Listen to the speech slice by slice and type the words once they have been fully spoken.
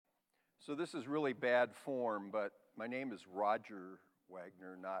So this is really bad form, but my name is Roger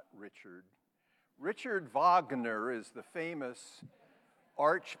Wagner, not Richard. Richard Wagner is the famous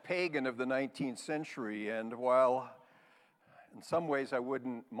arch-pagan of the 19th century, and while in some ways I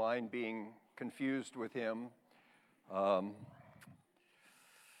wouldn't mind being confused with him, so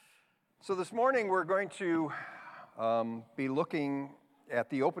this morning we're going to be looking at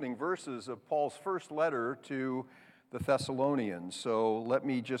the opening verses of Paul's first letter to the Thessalonians. So let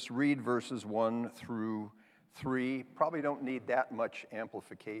me just read verses 1 through 3. Probably don't need that much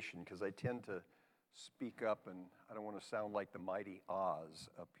amplification because I tend to speak up and I don't want to sound like the mighty Oz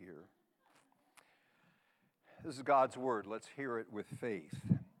up here. This is God's word. Let's hear it with faith.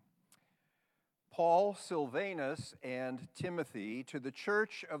 Paul, Silvanus, and Timothy, to the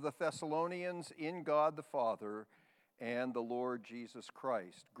church of the Thessalonians in God the Father and the Lord Jesus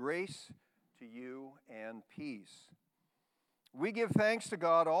Christ. Grace to you and peace. We give thanks to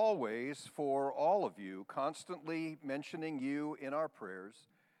God always for all of you, constantly mentioning you in our prayers,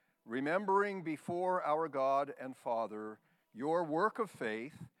 remembering before our God and Father your work of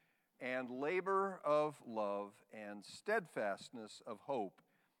faith and labor of love and steadfastness of hope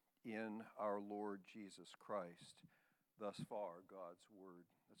in our Lord Jesus Christ. Thus far, God's word.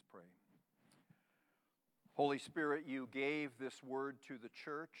 Let's pray. Holy Spirit, you gave this word to the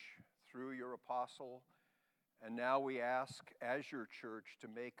church through your apostle, and now we ask, as your church, to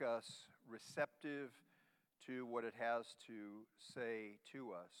make us receptive to what it has to say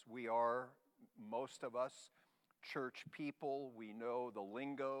to us. We are, most of us, church people. We know the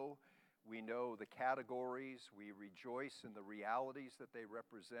lingo. We know the categories. We rejoice in the realities that they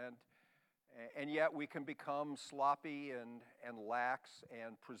represent. And yet we can become sloppy and lax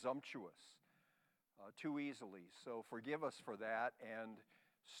and presumptuous too easily. So forgive us for that and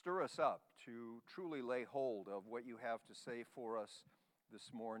stir us up to truly lay hold of what you have to say for us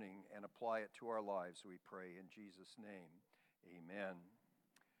this morning and apply it to our lives, we pray in Jesus' name. Amen.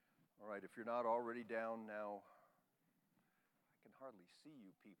 All right, if you're not already down now, I can hardly see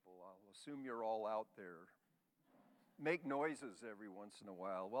you people. I'll assume you're all out there. Make noises every once in a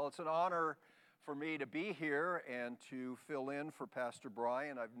while. Well, it's an honor for me to be here and to fill in for Pastor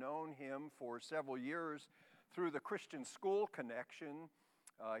Brian. I've known him for several years through the Christian School connection.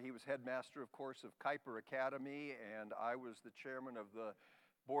 He was headmaster, of course, of Kuiper Academy, and I was the chairman of the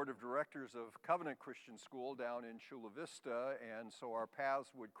board of directors of Covenant Christian School down in Chula Vista, and so our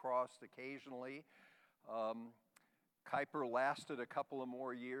paths would cross occasionally. Kuiper lasted a couple of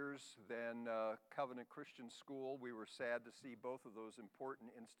more years than Covenant Christian School. We were sad to see both of those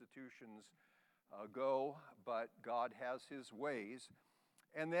important institutions go, but God has his ways.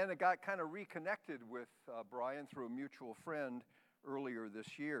 And then it got kind of reconnected with Brian through a mutual friend earlier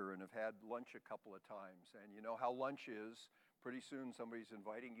this year, and have had lunch a couple of times. And you know how lunch is. Pretty soon somebody's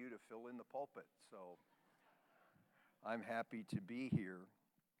inviting you to fill in the pulpit. So I'm happy to be here.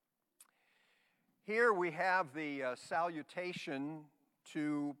 Here we have the salutation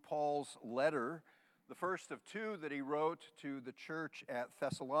to Paul's letter, the first of two that he wrote to the church at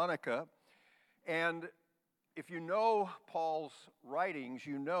Thessalonica. And if you know Paul's writings,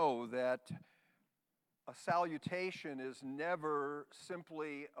 you know that a salutation is never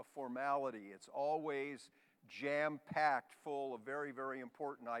simply a formality. It's always jam-packed full of very, very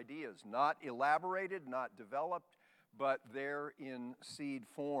important ideas, not elaborated, not developed, but there in seed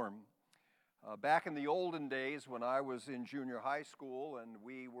form. Back in the olden days when I was in junior high school and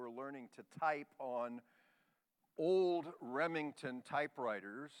we were learning to type on old Remington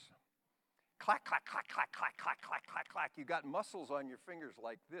typewriters, clack, clack, clack, clack, clack, clack, clack, clack, clack. You got muscles on your fingers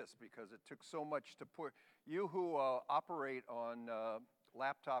like this because it took so much to put. You who operate on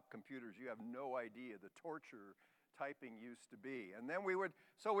laptop computers, you have no idea the torture typing used to be. And then we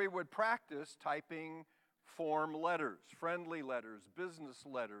would practice typing form letters, friendly letters, business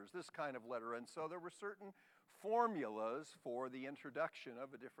letters, this kind of letter. And so there were certain formulas for the introduction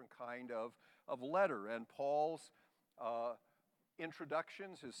of a different kind of letter. And Paul's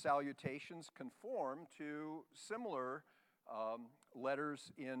introductions, his salutations, conform to similar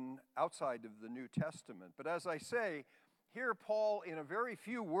letters outside of the New Testament. But as I say, here Paul, in a very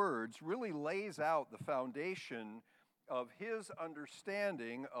few words, really lays out the foundation of his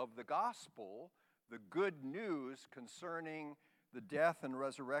understanding of the gospel, the good news concerning the death and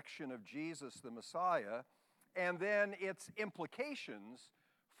resurrection of Jesus the Messiah, and then its implications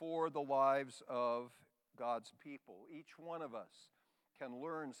for the lives of God's people. Each one of us can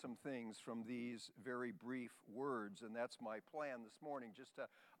learn some things from these very brief words, and that's my plan this morning, just to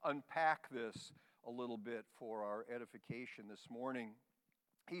unpack this a little bit for our edification this morning.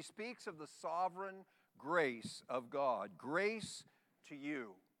 He speaks of the sovereign grace of God. Grace to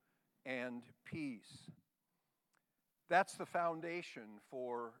you and peace. That's the foundation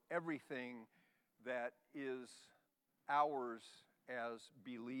for everything that is ours as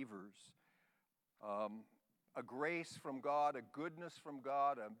believers. A grace from God, a goodness from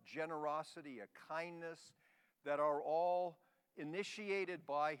God, a generosity, a kindness that are all initiated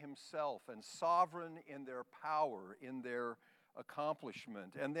by Himself and sovereign in their power, in their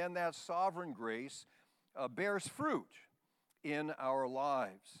accomplishment. And then that sovereign grace bears fruit in our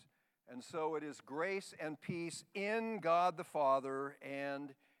lives. And so it is grace and peace in God the Father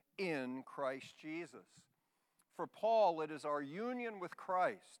and in Christ Jesus. For Paul, it is our union with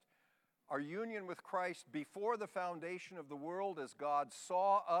Christ. Our union with Christ before the foundation of the world as God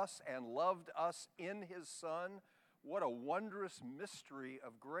saw us and loved us in His Son. What a wondrous mystery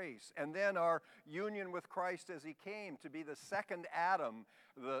of grace. And then our union with Christ as He came to be the second Adam,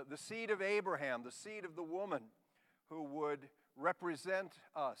 the seed of Abraham, the seed of the woman who would represent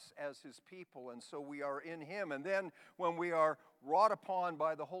us as His people. And so we are in Him. And then when we are wrought upon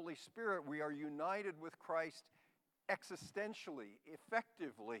by the Holy Spirit, we are united with Christ existentially,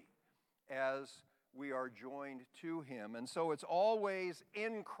 effectively, as we are joined to Him. And so it's always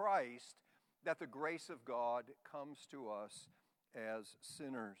in Christ that the grace of God comes to us as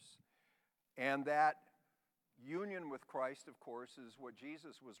sinners. And that union with Christ, of course, is what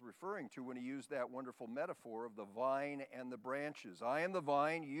Jesus was referring to when He used that wonderful metaphor of the vine and the branches. I am the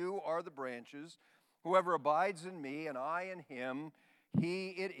vine, you are the branches. Whoever abides in me and I in him, he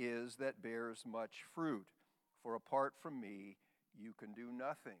it is that bears much fruit. For apart from me, you can do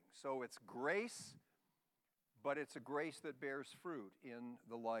nothing. So it's grace, but it's a grace that bears fruit in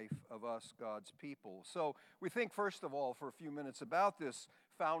the life of us, God's people. So we think, first of all, for a few minutes about this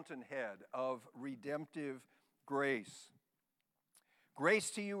fountainhead of redemptive grace. Grace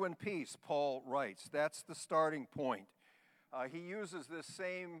to you and peace, Paul writes. That's the starting point. He uses this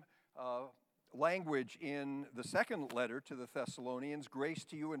same language in the second letter to the Thessalonians, grace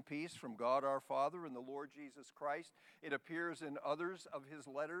to you and peace from God our Father and the Lord Jesus Christ. It appears in others of his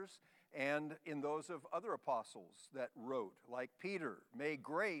letters and in those of other apostles that wrote, like Peter. May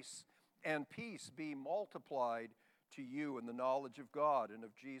grace and peace be multiplied to you in the knowledge of God and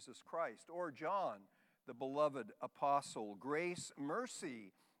of Jesus Christ. Or John, the beloved apostle, grace,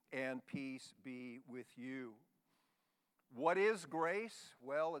 mercy, and peace be with you. What is grace?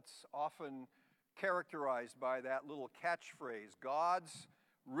 Well, it's often characterized by that little catchphrase, God's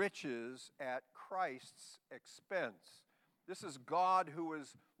riches at Christ's expense. This is God who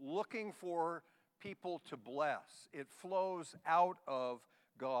is looking for people to bless. It flows out of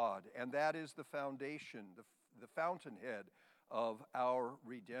God, and that is the foundation, the fountainhead of our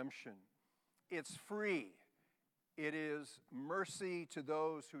redemption. It's free. It is mercy to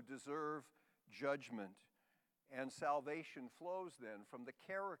those who deserve judgment. And salvation flows then from the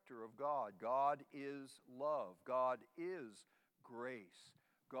character of God. God is love. God is grace.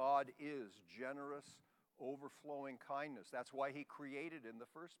 God is generous, overflowing kindness. That's why He created in the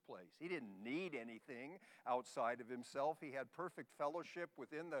first place. He didn't need anything outside of Himself. He had perfect fellowship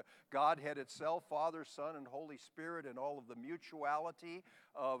within the Godhead itself, Father, Son, and Holy Spirit, and all of the mutuality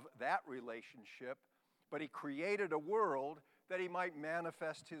of that relationship. But He created a world that He might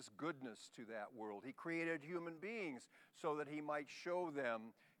manifest His goodness to that world. He created human beings so that He might show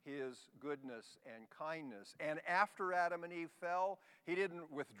them His goodness and kindness. And after Adam and Eve fell, He didn't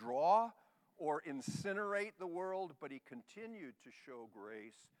withdraw or incinerate the world, but He continued to show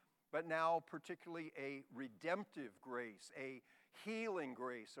grace, but now particularly a redemptive grace, a healing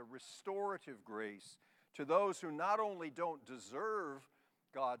grace, a restorative grace to those who not only don't deserve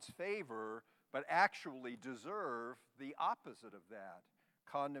God's favor, but actually deserve the opposite of that,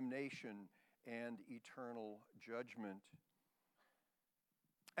 condemnation and eternal judgment.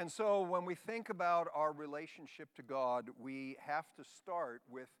 And so when we think about our relationship to God, we have to start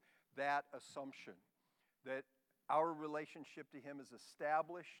with that assumption, that our relationship to Him is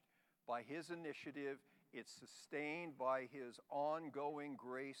established by His initiative, it's sustained by His ongoing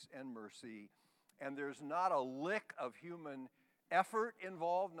grace and mercy, and there's not a lick of human effort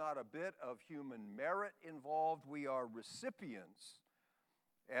involved, not a bit of human merit involved. We are recipients,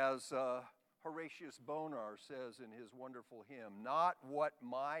 as Horatius Bonar says in his wonderful hymn, not what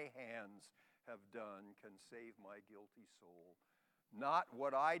my hands have done can save my guilty soul, not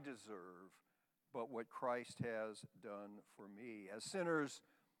what I deserve, but what Christ has done for me. As sinners,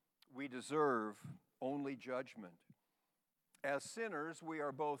 we deserve only judgment. As sinners, we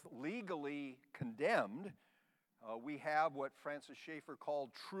are both legally condemned. We have what Francis Schaeffer called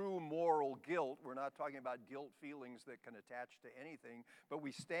true moral guilt. We're not talking about guilt feelings that can attach to anything, but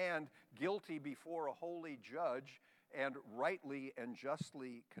we stand guilty before a holy judge, and rightly and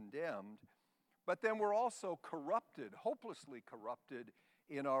justly condemned. But then we're also corrupted, hopelessly corrupted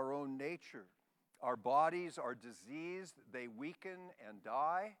in our own nature. Our bodies are diseased, they weaken and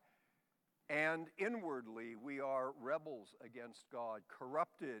die, and inwardly we are rebels against God,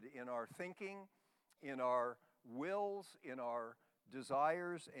 corrupted in our thinking, in our wills, in our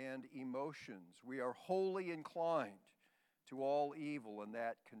desires and emotions. We are wholly inclined to all evil, and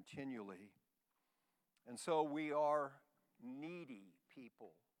that continually. And so we are needy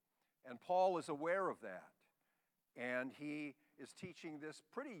people. And Paul is aware of that. And he is teaching this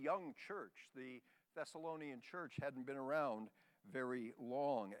pretty young church. The Thessalonian church hadn't been around very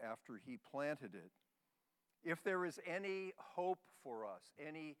long after he planted it. If there is any hope for us,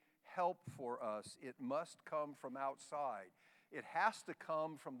 any help for us, it must come from outside. It has to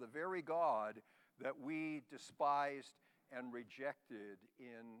come from the very God that we despised and rejected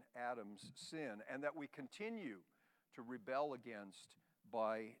in Adam's sin, and that we continue to rebel against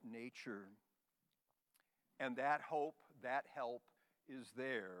by nature. And that hope, that help is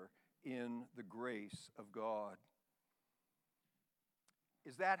there in the grace of God.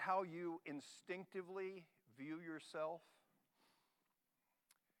 Is that how you instinctively view yourself?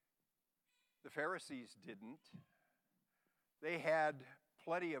 The Pharisees didn't. They had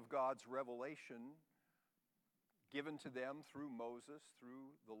plenty of God's revelation given to them through Moses,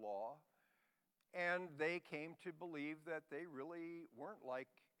 through the law, and they came to believe that they really weren't like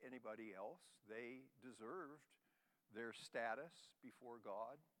anybody else. They deserved their status before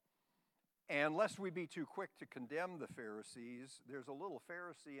God. And lest we be too quick to condemn the Pharisees, there's a little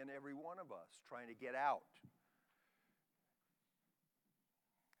Pharisee in every one of us trying to get out.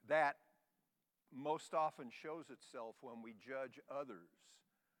 That most often shows itself when we judge others.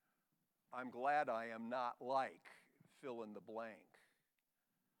 I'm glad I am not like fill in the blank.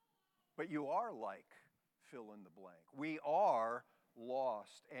 But you are like fill in the blank. We are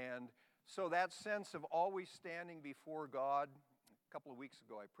lost. And so that sense of always standing before God, a couple of weeks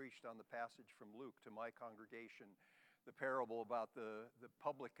ago I preached on the passage from Luke to my congregation, the parable about the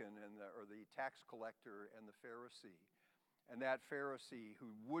publican and the tax collector and the Pharisee. And that Pharisee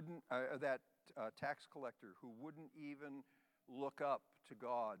who wouldn't, tax collector who wouldn't even look up to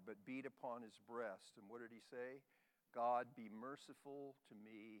God but beat upon his breast. And what did he say? God, be merciful to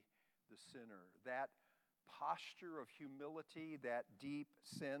me, the sinner. That posture of humility, that deep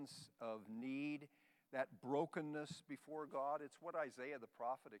sense of need, that brokenness before God, it's what Isaiah the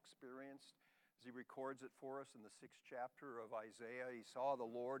prophet experienced as he records it for us in the 6th chapter of Isaiah. He saw the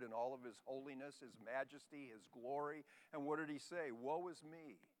Lord in all of his holiness, his majesty, his glory. And what did he say? Woe is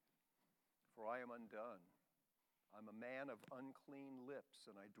me, for I am undone. I'm a man of unclean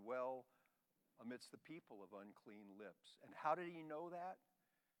lips, and I dwell amidst the people of unclean lips. And how did he know that?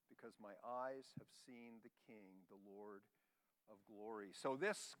 Because my eyes have seen the King, the Lord of glory. So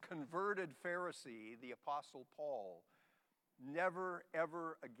this converted Pharisee, the Apostle Paul, never,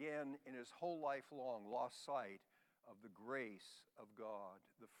 ever again in his whole life long lost sight of the grace of God,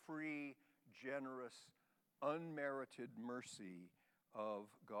 the free, generous, unmerited mercy of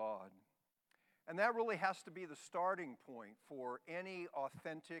God. And that really has to be the starting point for any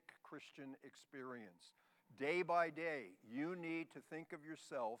authentic Christian experience. Day by day, you need to think of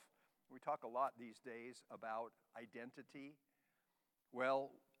yourself. We talk a lot these days about identity.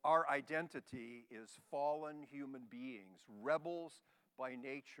 Well, our identity is fallen human beings, rebels by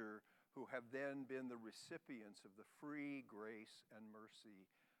nature, who have then been the recipients of the free grace and mercy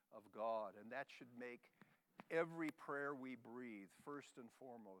of God. And that should make every prayer we breathe, first and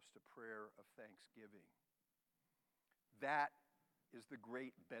foremost, a prayer of thanksgiving. That is the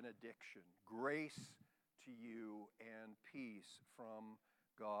great benediction. Grace to you and peace from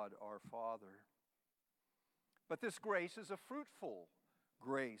God our Father. But this grace is a fruitful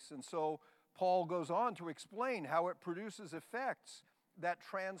grace. And so Paul goes on to explain how it produces effects that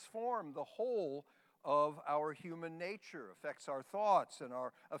transform the whole of our human nature, affects our thoughts and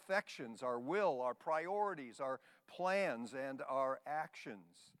our affections, our will, our priorities, our plans, and our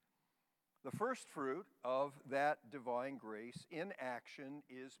actions. The first fruit of that divine grace in action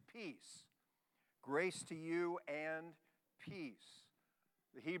is peace. Grace to you and peace.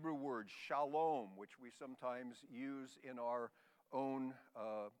 The Hebrew word shalom, which we sometimes use in our own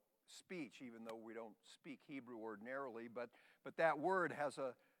speech, even though we don't speak Hebrew ordinarily, but that word has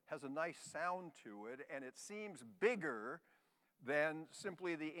a nice sound to it, and it seems bigger than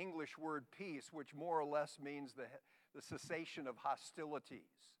simply the English word peace, which more or less means the cessation of hostilities.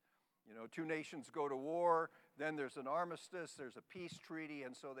 You know, two nations go to war, then there's an armistice, there's a peace treaty,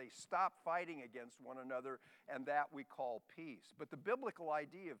 and so they stop fighting against one another, and that we call peace. But the biblical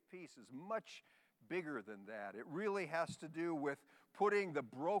idea of peace is much bigger than that. It really has to do with putting the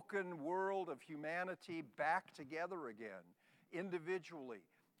broken world of humanity back together again, individually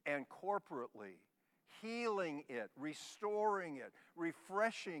and corporately, healing it, restoring it,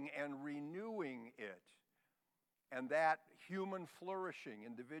 refreshing and renewing it. And that human flourishing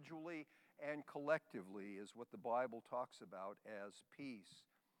individually and collectively is what the Bible talks about as peace.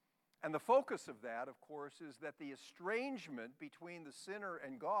 And the focus of that, of course, is that the estrangement between the sinner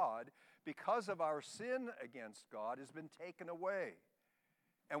and God, because of our sin against God, has been taken away.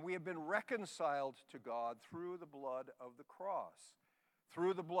 And we have been reconciled to God through the blood of the cross.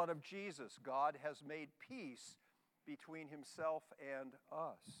 Through the blood of Jesus, God has made peace between himself and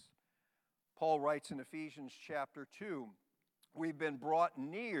us. Paul writes in Ephesians chapter 2, we've been brought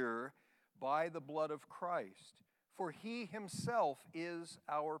near by the blood of Christ, for he himself is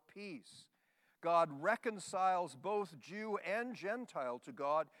our peace. God reconciles both Jew and Gentile to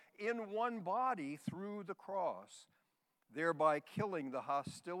God in one body through the cross, thereby killing the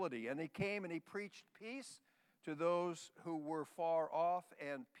hostility. And he came and he preached peace to those who were far off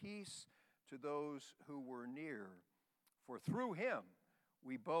and peace to those who were near. For through him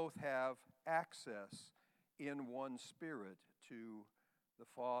we both have access in one Spirit to the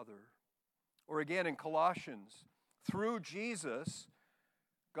Father. Or again in Colossians, through Jesus,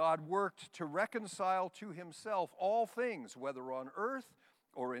 God worked to reconcile to himself all things, whether on earth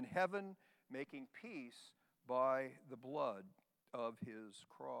or in heaven, making peace by the blood of his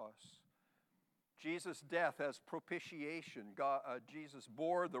cross. Jesus' death as propitiation. Jesus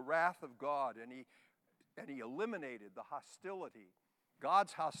bore the wrath of God, and he eliminated the hostility,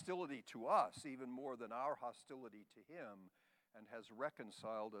 God's hostility to us, even more than our hostility to him, and has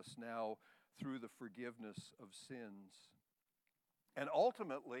reconciled us now through the forgiveness of sins. And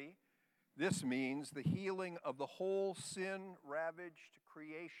ultimately, this means the healing of the whole sin-ravaged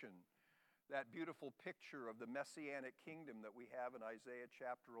creation. That beautiful picture of the Messianic kingdom that we have in Isaiah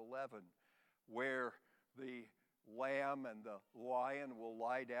chapter 11, where the lamb and the lion will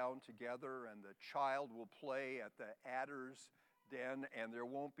lie down together and the child will play at the adder's den, and there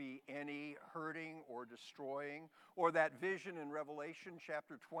won't be any hurting or destroying. Or that vision in Revelation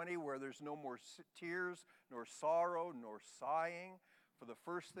chapter 20 where there's no more tears, nor sorrow, nor sighing, for the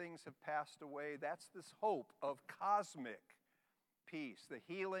first things have passed away. That's this hope of cosmic peace, the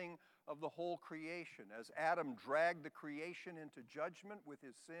healing of the whole creation. As Adam dragged the creation into judgment with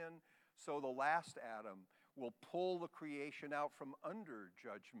his sin, so the last Adam will pull the creation out from under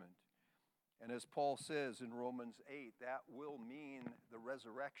judgment. And as Paul says in Romans 8, that will mean the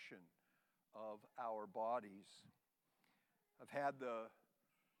resurrection of our bodies. I've had the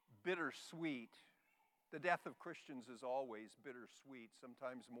bittersweet. The death of Christians is always bittersweet,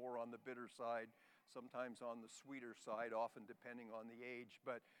 sometimes more on the bitter side, sometimes on the sweeter side, often depending on the age.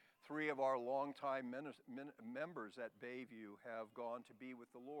 But 3 of our longtime members at Bayview have gone to be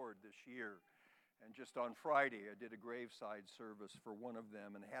with the Lord this year. And just on Friday, I did a graveside service for one of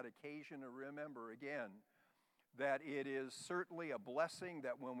them and had occasion to remember again that it is certainly a blessing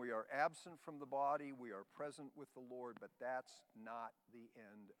that when we are absent from the body, we are present with the Lord, but that's not the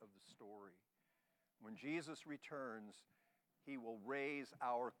end of the story. When Jesus returns, he will raise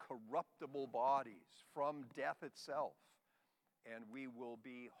our corruptible bodies from death itself, and we will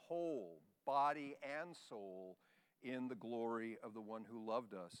be whole, body and soul, in the glory of the one who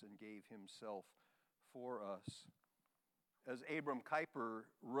loved us and gave himself for us. As Abram Kuyper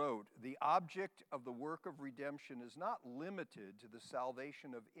wrote, the object of the work of redemption is not limited to the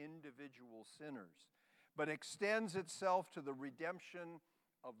salvation of individual sinners, but extends itself to the redemption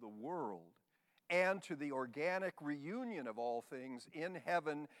of the world and to the organic reunion of all things in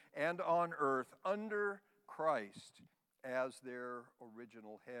heaven and on earth under Christ as their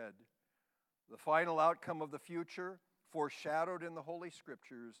original head. The final outcome of the future, foreshadowed in the Holy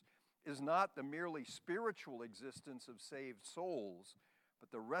Scriptures, is not the merely spiritual existence of saved souls,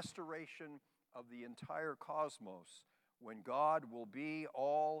 but the restoration of the entire cosmos, when God will be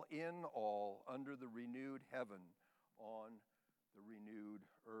all in all under the renewed heaven on the renewed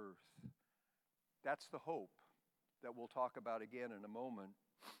earth. That's the hope that we'll talk about again in a moment.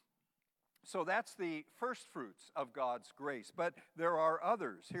 So that's the first fruits of God's grace, but there are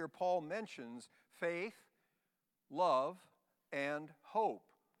others. Here Paul mentions faith, love, and hope.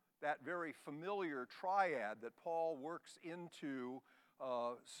 That very familiar triad that Paul works into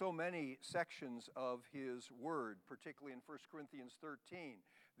so many sections of his word, particularly in 1 Corinthians 13.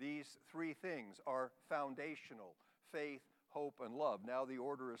 These 3 things are foundational: faith, hope, and love. Now the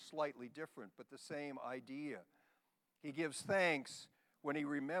order is slightly different, but the same idea. He gives thanks when he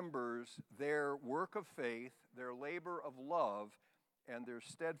remembers their work of faith, their labor of love, and their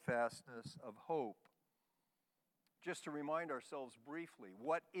steadfastness of hope. Just to remind ourselves briefly,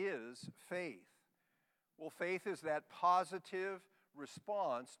 what is faith? Well, faith is that positive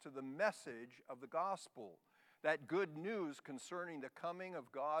response to the message of the gospel, that good news concerning the coming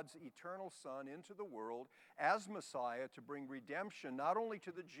of God's eternal Son into the world as Messiah to bring redemption not only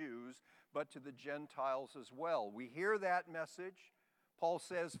to the Jews, but to the Gentiles as well. We hear that message. Paul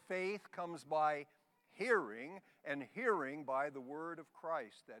says faith comes by hearing, and hearing by the word of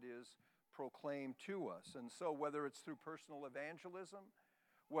Christ that is proclaimed to us. And so whether it's through personal evangelism,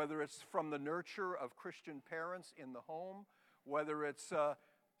 whether it's from the nurture of Christian parents in the home, whether it's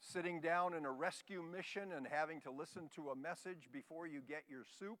sitting down in a rescue mission and having to listen to a message before you get your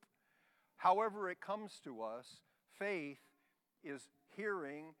soup, however it comes to us, faith is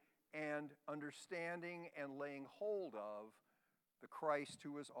hearing and understanding and laying hold of the Christ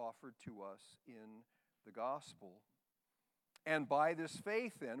who is offered to us in the gospel. And by this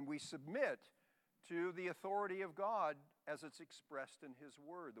faith, then, we submit to the authority of God as it's expressed in His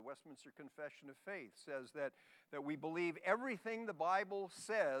Word. The Westminster Confession of Faith says that we believe everything the Bible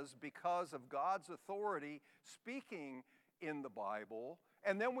says because of God's authority speaking in the Bible,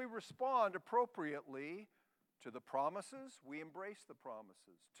 and then we respond appropriately to the promises. We embrace the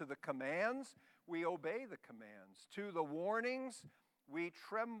promises. To the commands, we obey the commands. To the warnings, we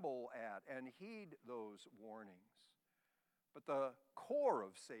tremble at and heed those warnings. But the core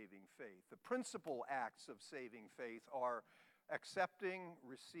of saving faith, the principal acts of saving faith are accepting,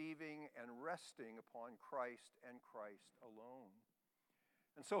 receiving, and resting upon Christ and Christ alone.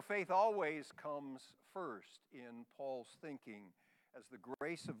 And so faith always comes first in Paul's thinking. As the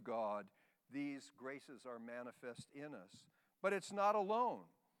grace of God, these graces are manifest in us. But it's not alone.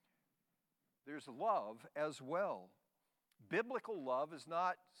 There's love as well. Biblical love is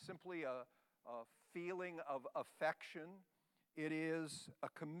not simply a feeling of affection. It is a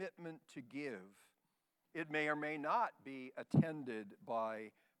commitment to give. It may or may not be attended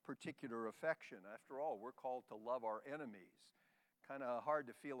by particular affection. After all, we're called to love our enemies. Kind of hard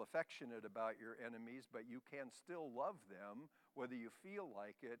to feel affectionate about your enemies, but you can still love them whether you feel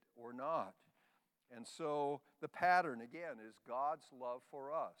like it or not. And so the pattern, again, is God's love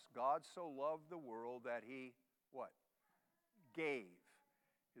for us. God so loved the world that He, what? Gave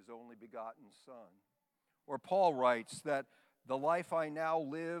His only begotten Son. Or Paul writes that the life I now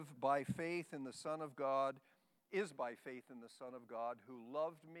live by faith in the Son of God is by faith in the Son of God who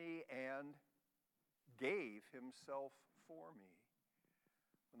loved me and gave Himself for me.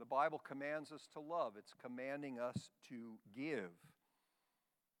 When the Bible commands us to love, it's commanding us to give.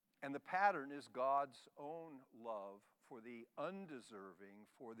 And the pattern is God's own love for the undeserving,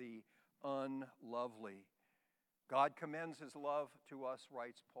 for the unlovely. God commends His love to us,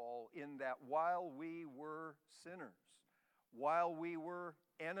 writes Paul, in that while we were sinners, while we were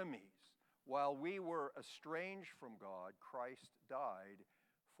enemies, while we were estranged from God, Christ died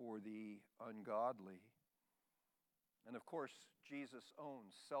for the ungodly. And of course, Jesus' own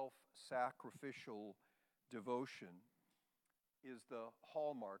self-sacrificial devotion is the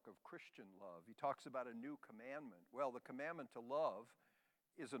hallmark of Christian love. He talks about a new commandment. Well, the commandment to love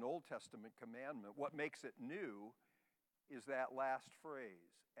is an Old Testament commandment. What makes it new is that last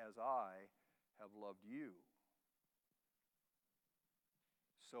phrase, as I have loved you,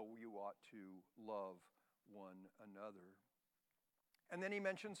 so you ought to love one another. And then he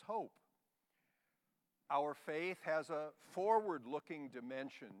mentions hope. Our faith has a forward-looking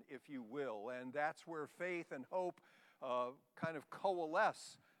dimension, if you will, and that's where faith and hope kind of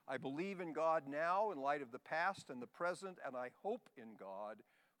coalesce. I believe in God now in light of the past and the present, and I hope in God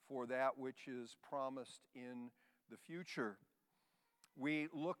for that which is promised in the future. We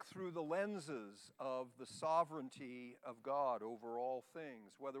look through the lenses of the sovereignty of God over all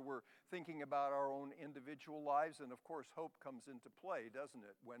things, whether we're thinking about our own individual lives, and of course hope comes into play, doesn't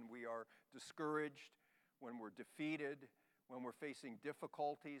it? When we are discouraged, when we're defeated, when we're facing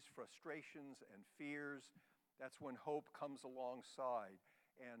difficulties, frustrations, and fears, that's when hope comes alongside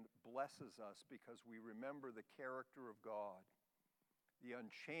and blesses us because we remember the character of God, the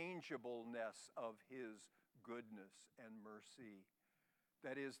unchangeableness of His goodness and mercy.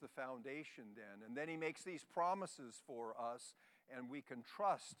 That is the foundation then. And then He makes these promises for us, and we can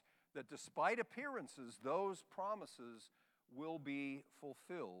trust that despite appearances, those promises will be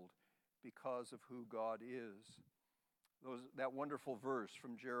fulfilled because of who God is. That wonderful verse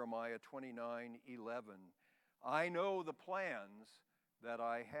from Jeremiah 29:11. I know the plans that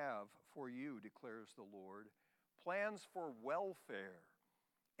I have for you, declares the Lord, plans for welfare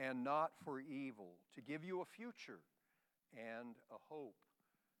and not for evil, to give you a future and a hope.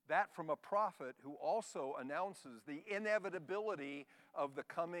 That from a prophet who also announces the inevitability of the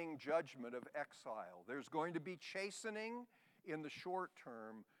coming judgment of exile. There's going to be chastening in the short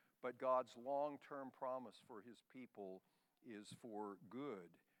term, but God's long-term promise for his people is for good,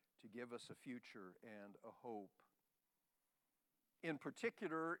 to give us a future and a hope. In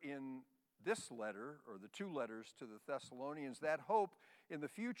particular, in this letter, or the two letters to the Thessalonians, that hope in the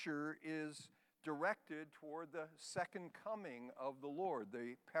future is directed toward the second coming of the Lord,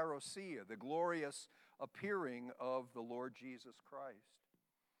 the parousia, the glorious appearing of the Lord Jesus Christ.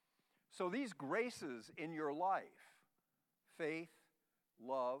 So these graces in your life, faith,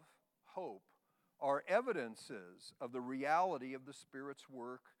 love, hope, are evidences of the reality of the Spirit's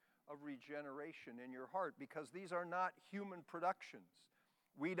work of regeneration in your heart, because these are not human productions.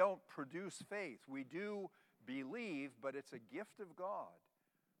 We don't produce faith. We do believe, but it's a gift of God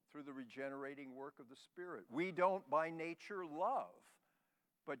through the regenerating work of the Spirit. We don't by nature love,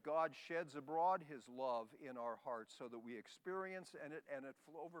 but God sheds abroad his love in our hearts so that we experience and it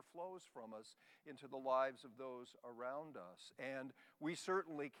overflows from us into the lives of those around us. And we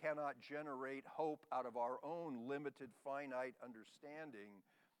certainly cannot generate hope out of our own limited, finite understanding.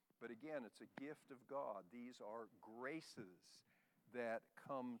 But again, it's a gift of God. These are graces that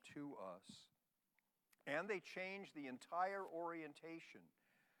come to us. And they change the entire orientation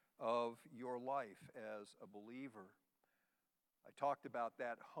of your life as a believer. I talked about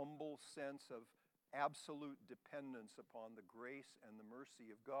that humble sense of absolute dependence upon the grace and the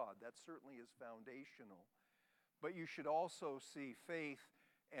mercy of God. That certainly is foundational. But you should also see faith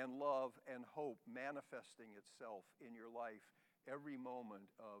and love and hope manifesting itself in your life every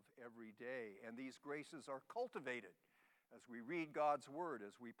moment of every day. And these graces are cultivated as we read God's word,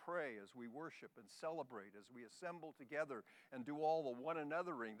 as we pray, as we worship and celebrate, as we assemble together and do all the one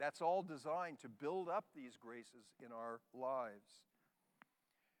anothering. That's all designed to build up these graces in our lives.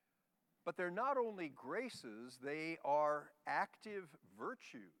 But they're not only graces, they are active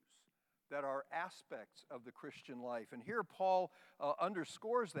virtues that are aspects of the Christian life. And here Paul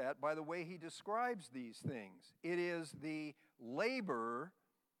underscores that by the way he describes these things. It is the labor,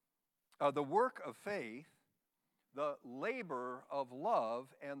 the work of faith, the labor of love,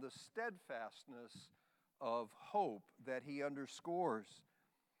 and the steadfastness of hope that he underscores.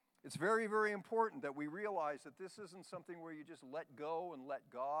 It's very, very important that we realize that this isn't something where you just let go and let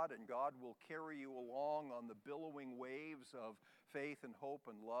God, and God will carry you along on the billowing waves of faith and hope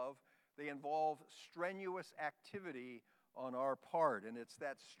and love. They involve strenuous activity on our part, and it's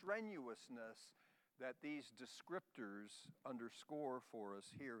that strenuousness that these descriptors underscore for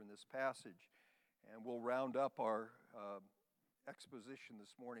us here in this passage. And we'll round up our exposition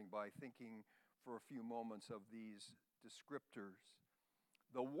this morning by thinking for a few moments of these descriptors.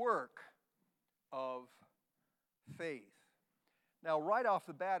 The work of faith. Now, right off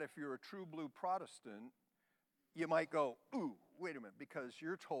the bat, if you're a true blue Protestant, you might go, ooh, wait a minute, because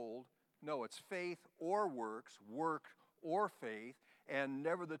you're told, no, it's faith or works, work or faith, and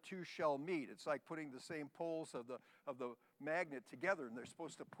never the two shall meet. It's like putting the same poles of the magnet together, and they're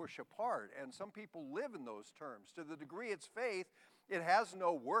supposed to push apart. And some people live in those terms. To the degree it's faith, it has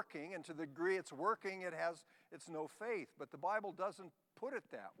no working, and to the degree it's working, it's no faith. But the Bible doesn't put it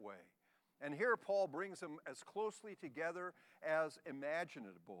that way. And here Paul brings them as closely together as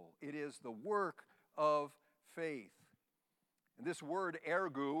imaginable. It is the work of faith. And this word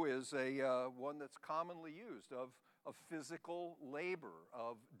ergu is one that's commonly used of physical labor,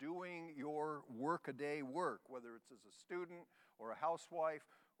 of doing your work-a-day work, whether it's as a student or a housewife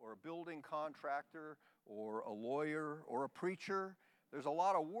or a building contractor or a lawyer or a preacher. There's a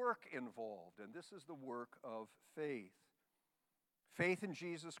lot of work involved, and this is the work of faith. Faith in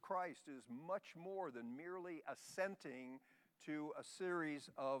Jesus Christ is much more than merely assenting to a series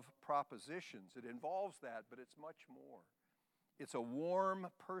of propositions. It involves that, but it's much more. It's a warm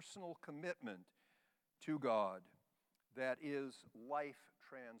personal commitment to God that is life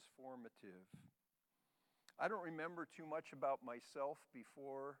transformative. I don't remember too much about myself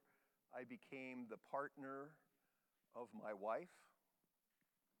before I became the partner of my wife.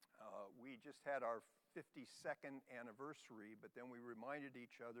 We just had our 52nd anniversary, but then we reminded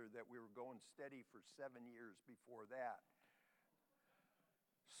each other that we were going steady for 7 years before that.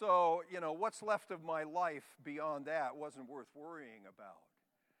 So, what's left of my life beyond that wasn't worth worrying about.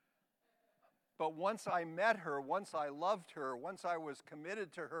 But once I met her, once I loved her, once I was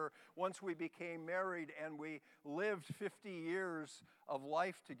committed to her, once we became married and we lived 50 years of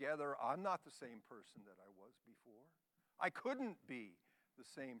life together, I'm not the same person that I was before. I couldn't be the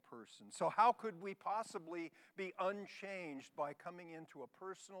same person. So how could we possibly be unchanged by coming into a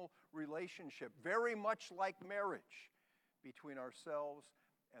personal relationship, very much like marriage, between ourselves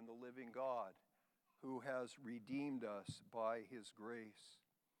and the living God who has redeemed us by his grace.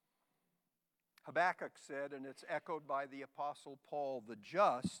 Habakkuk said, and it's echoed by the Apostle Paul, the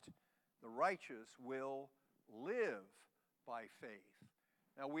just, the righteous, will live by faith.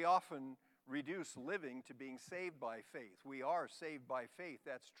 Now, we often reduce living to being saved by faith. We are saved by faith,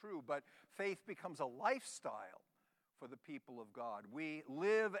 that's true, but faith becomes a lifestyle for the people of God. We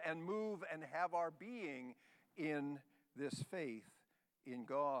live and move and have our being in this faith in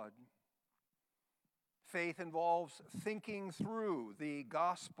God. Faith involves thinking through the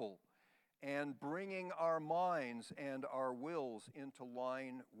gospel and bringing our minds and our wills into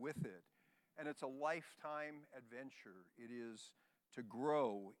line with it. And it's a lifetime adventure. It is to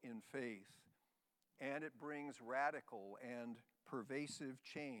grow in faith. And it brings radical and pervasive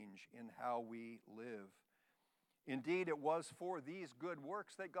change in how we live. Indeed, it was for these good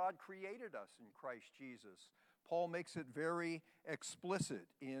works that God created us in Christ Jesus. Paul makes it very explicit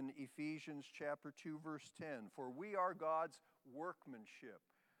in Ephesians chapter 2, verse 10. For we are God's workmanship.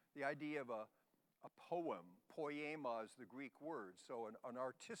 The idea of a poem, poema is the Greek word. So an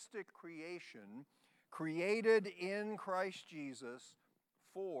artistic creation created in Christ Jesus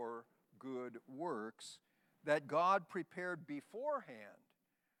for good works that God prepared beforehand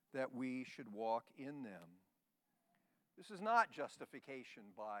that we should walk in them. This is not justification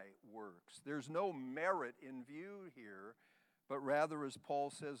by works. There's no merit in view here, but rather, as Paul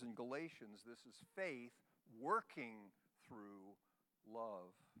says in Galatians, this is faith working through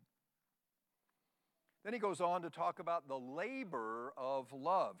love. Then he goes on to talk about the labor of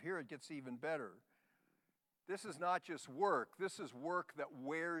love. Here it gets even better. This is not just work. This is work that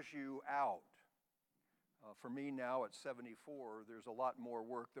wears you out. For me now at 74, there's a lot more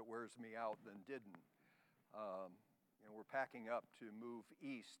work that wears me out than didn't. We're packing up to move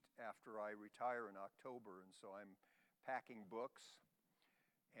east after I retire in October, and so I'm packing books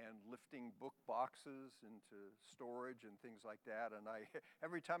and lifting book boxes into storage and things like that. And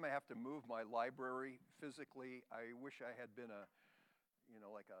every time I have to move my library physically, I wish I had been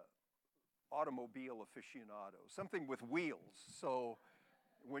like a automobile aficionado, something with wheels. So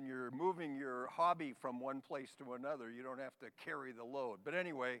when you're moving your hobby from one place to another, you don't have to carry the load. But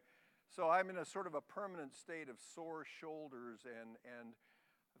anyway, so I'm in a sort of a permanent state of sore shoulders, and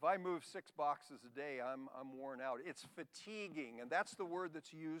if I move 6 boxes a day, I'm worn out. It's fatiguing, and that's the word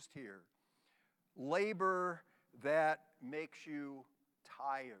that's used here. Labor that makes you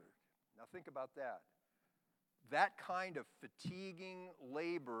tired. Now think about that. That kind of fatiguing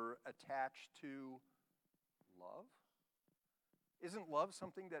labor attached to love? Isn't love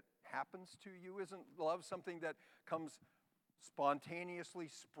something that happens to you? Isn't love something that comes spontaneously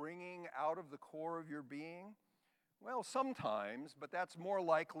springing out of the core of your being? Well, sometimes, but that's more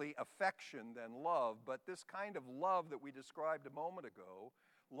likely affection than love. But this kind of love that we described a moment ago,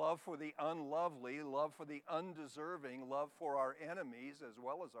 love for the unlovely, love for the undeserving, love for our enemies as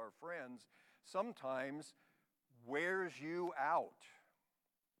well as our friends, sometimes wears you out.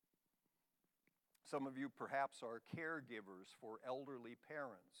 Some of you perhaps are caregivers for elderly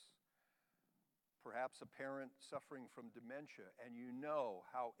parents. Perhaps a parent suffering from dementia, and you know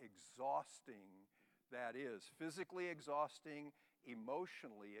how exhausting that is. Physically exhausting,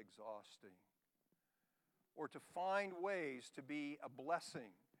 emotionally exhausting. Or to find ways to be a blessing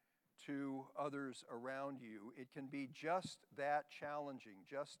to others around you. It can be just that challenging,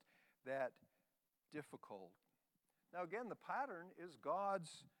 just that difficult. Now again, the pattern is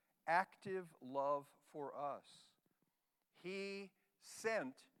God's active love for us. He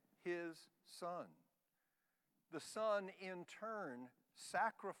sent his Son. The Son, in turn,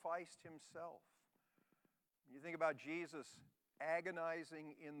 sacrificed himself. You think about Jesus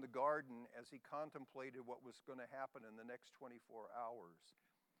agonizing in the garden as he contemplated what was going to happen in the next 24 hours.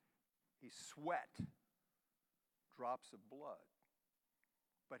 He sweat drops of blood,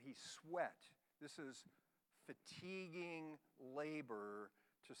 but he sweat. This is fatiguing labor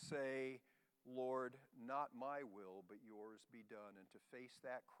to say, Lord, not my will, but yours be done, and to face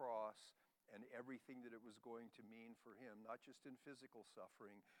that cross and everything that it was going to mean for him, not just in physical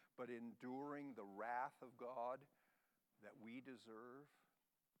suffering, but enduring the wrath of God that we deserve.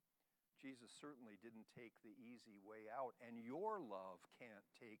 Jesus certainly didn't take the easy way out, and your love can't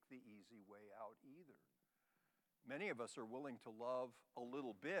take the easy way out either. Many of us are willing to love a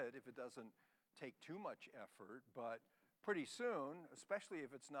little bit if it doesn't take too much effort, but pretty soon, especially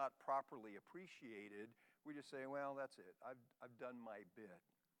if it's not properly appreciated, we just say, well, that's it. I've done my bit.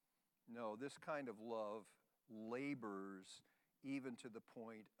 No, this kind of love labors even to the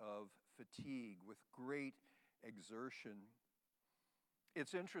point of fatigue with great exertion.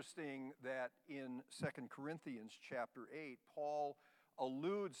 It's interesting that in 2 Corinthians chapter 8, Paul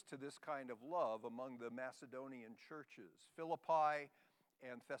alludes to this kind of love among the Macedonian churches. Philippi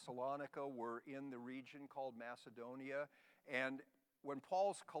and Thessalonica were in the region called Macedonia, and when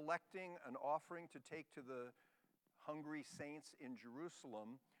Paul's collecting an offering to take to the hungry saints in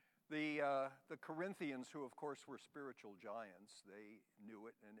Jerusalem, the Corinthians, who of course were spiritual giants, they knew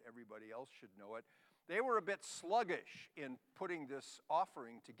it and everybody else should know it, they were a bit sluggish in putting this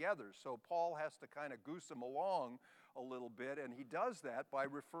offering together. So Paul has to kind of goose them along a little bit, and he does that by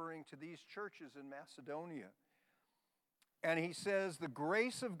referring to these churches in Macedonia. And he says, the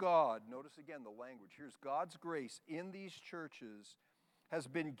grace of God, notice again the language, here's God's grace in these churches, has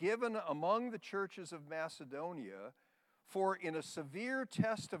been given among the churches of Macedonia, for in a severe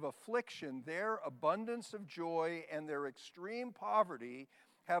test of affliction, their abundance of joy and their extreme poverty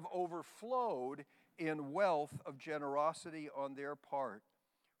have overflowed in wealth of generosity on their part.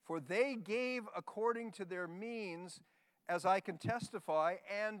 For they gave according to their means, as I can testify,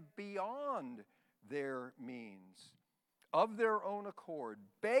 and beyond their means, of their own accord,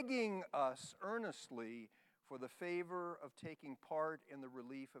 begging us earnestly for the favor of taking part in the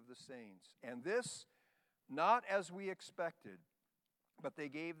relief of the saints. And this, not as we expected, but they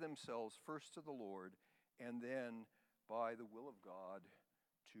gave themselves first to the Lord, and then by the will of God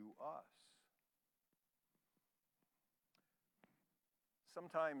to us.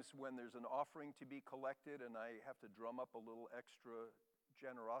 Sometimes when there's an offering to be collected and I have to drum up a little extra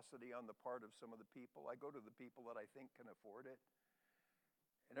generosity on the part of some of the people, I go to the people that I think can afford it.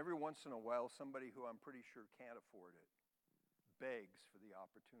 And every once in a while, somebody who I'm pretty sure can't afford it begs for the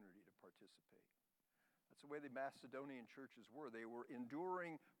opportunity to participate. That's the way the Macedonian churches were. They were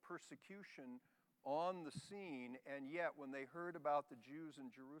enduring persecution on the scene, and yet when they heard about the Jews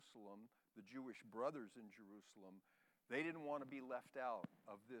in Jerusalem, the Jewish brothers in Jerusalem, they didn't want to be left out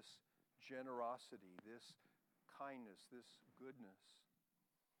of this generosity, this kindness, this goodness.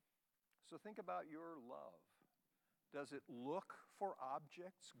 So think about your love. Does it look for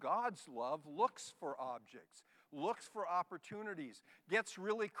objects? God's love looks for objects, looks for opportunities, gets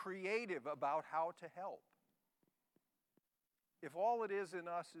really creative about how to help. If all it is in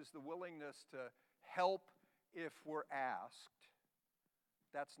us is the willingness to help if we're asked,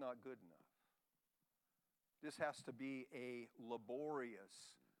 that's not good enough. This has to be a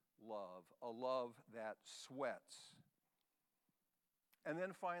laborious love, a love that sweats. And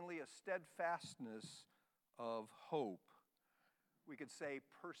then finally, a steadfastness of hope. We could say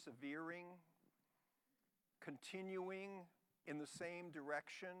persevering, continuing in the same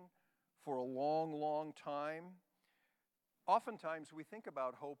direction for a long, long time. Oftentimes we think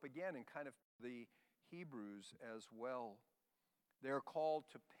about hope again in kind of the Hebrews as well. They're called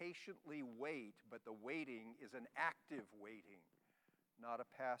to patiently wait, but the waiting is an active waiting, not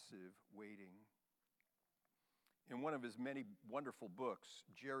a passive waiting. In one of his many wonderful books,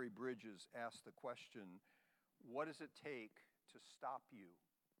 Jerry Bridges asked the question, what does it take to stop you?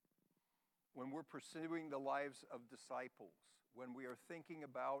 When we're pursuing the lives of disciples, when we are thinking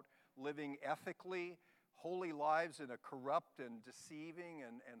about living ethically, holy lives in a corrupt and deceiving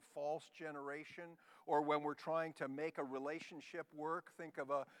and false generation, or when we're trying to make a relationship work, think of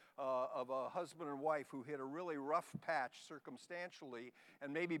a husband and wife who hit a really rough patch circumstantially,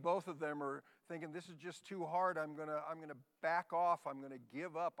 and maybe both of them are thinking, this is just too hard, I'm gonna back off, I'm gonna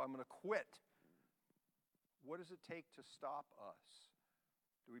give up, I'm gonna quit. What does it take to stop us?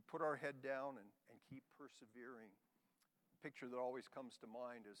 Do we put our head down and keep persevering? A picture that always comes to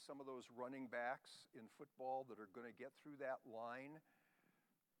mind is some of those running backs in football that are going to get through that line.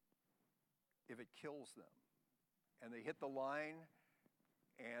 If it kills them and they hit the line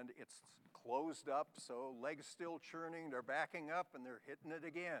and it's closed up, so legs still churning, they're backing up and they're hitting it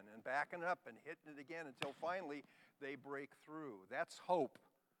again and backing up and hitting it again until finally they break through. That's hope.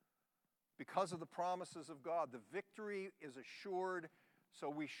 Because of the promises of God, the victory is assured, so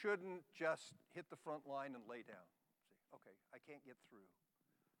we shouldn't just hit the front line and lay down. Okay, I can't get through.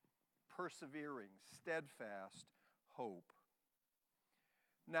 Persevering, steadfast hope.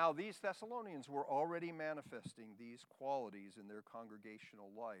 Now, these Thessalonians were already manifesting these qualities in their congregational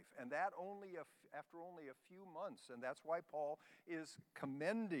life, and that after only a few months, and that's why Paul is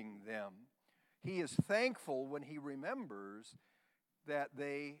commending them. He is thankful when he remembers that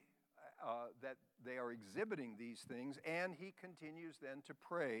they are exhibiting these things, and he continues then to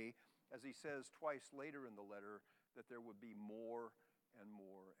pray, as he says twice later in the letter, that there would be more and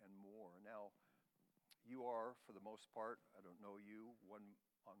more and more. Now, you are, for the most part, I don't know you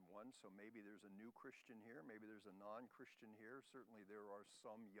one-on-one, so maybe there's a new Christian here, maybe there's a non-Christian here. Certainly there are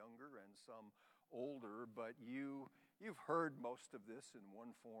some younger and some older, but you've heard most of this in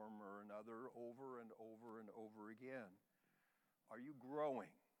one form or another over and over and over again. Are you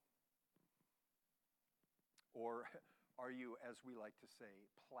growing? Or are you, as we like to say,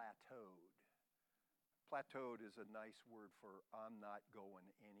 plateaued? Plateaued is a nice word for I'm not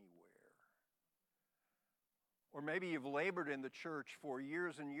going anywhere. Or maybe you've labored in the church for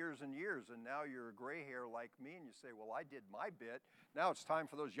years and years and years, and now you're a gray hair like me, and you say, well, I did my bit. Now it's time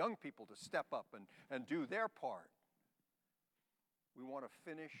for those young people to step up and do their part. We want to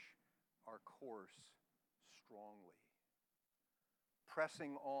finish our course strongly,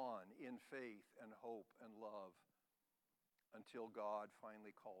 pressing on in faith and hope and love until God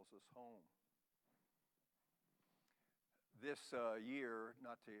finally calls us home. This year,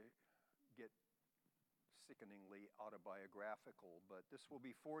 not to get sickeningly autobiographical, but this will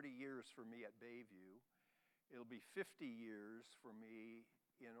be 40 years for me at Bayview. It'll be 50 years for me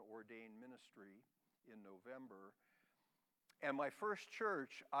in ordained ministry in November. And my first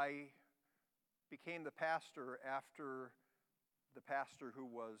church, I became the pastor after the pastor who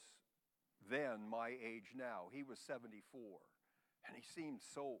was then my age now. He was 74, and he seemed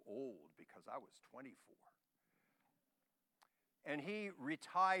so old because I was 24. And he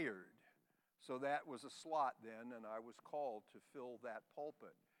retired, so that was a slot then, and I was called to fill that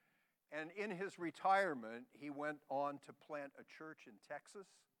pulpit. And in his retirement, he went on to plant a church in Texas,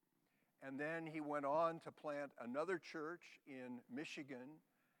 and then he went on to plant another church in Michigan,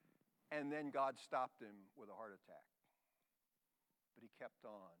 and then God stopped him with a heart attack. But he kept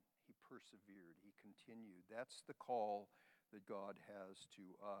on. He persevered. He continued. That's the call that God has to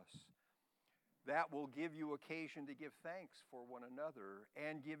us. That will give you occasion to give thanks for one another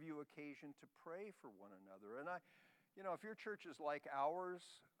and give you occasion to pray for one another. And if your church is like ours,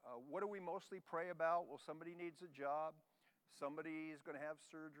 what do we mostly pray about? Well, somebody needs a job. Somebody is going to have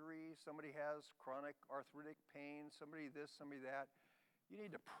surgery. Somebody has chronic arthritic pain. Somebody this, somebody that. You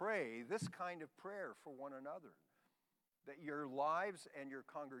need to pray this kind of prayer for one another, that your lives and your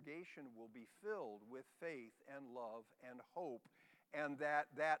congregation will be filled with faith and love and hope, and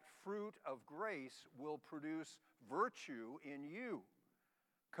that fruit of grace will produce virtue in you.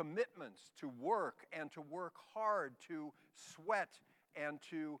 Commitments to work and to work hard, to sweat and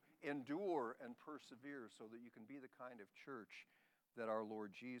to endure and persevere so that you can be the kind of church that our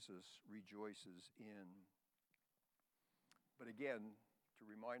Lord Jesus rejoices in. But again, to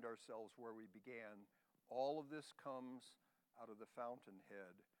remind ourselves where we began, all of this comes out of the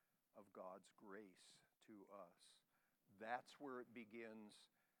fountainhead of God's grace to us. That's where it begins,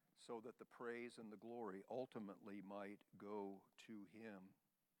 so that the praise and the glory ultimately might go to Him.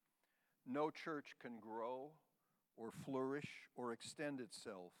 No church can grow or flourish or extend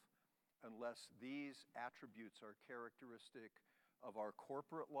itself unless these attributes are characteristic of our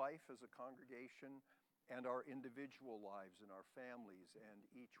corporate life as a congregation and our individual lives and our families and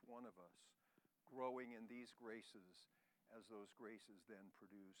each one of us growing in these graces as those graces then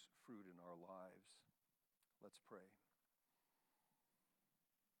produce fruit in our lives. Let's pray.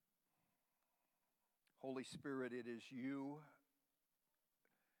 Holy Spirit, it is you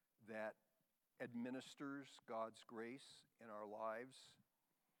that administers God's grace in our lives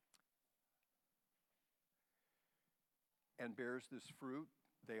and bears this fruit.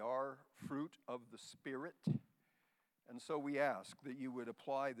 They are fruit of the Spirit. And so we ask that you would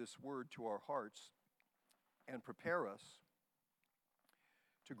apply this word to our hearts and prepare us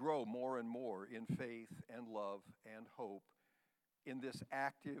to grow more and more in faith and love and hope in this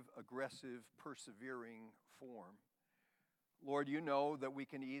active, aggressive, persevering form. Lord, you know that we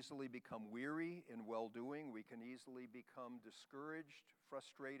can easily become weary in well-doing. We can easily become discouraged,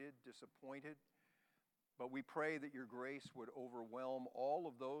 frustrated, disappointed. But we pray that your grace would overwhelm all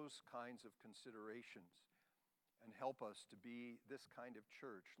of those kinds of considerations and help us to be this kind of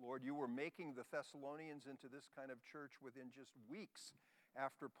church. Lord, you were making the Thessalonians into this kind of church within just weeks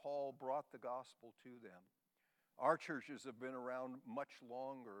after Paul brought the gospel to them. Our churches have been around much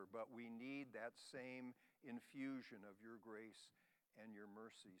longer, but we need that same infusion of your grace and your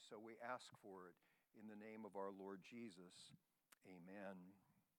mercy. So we ask for it in the name of our Lord Jesus. Amen.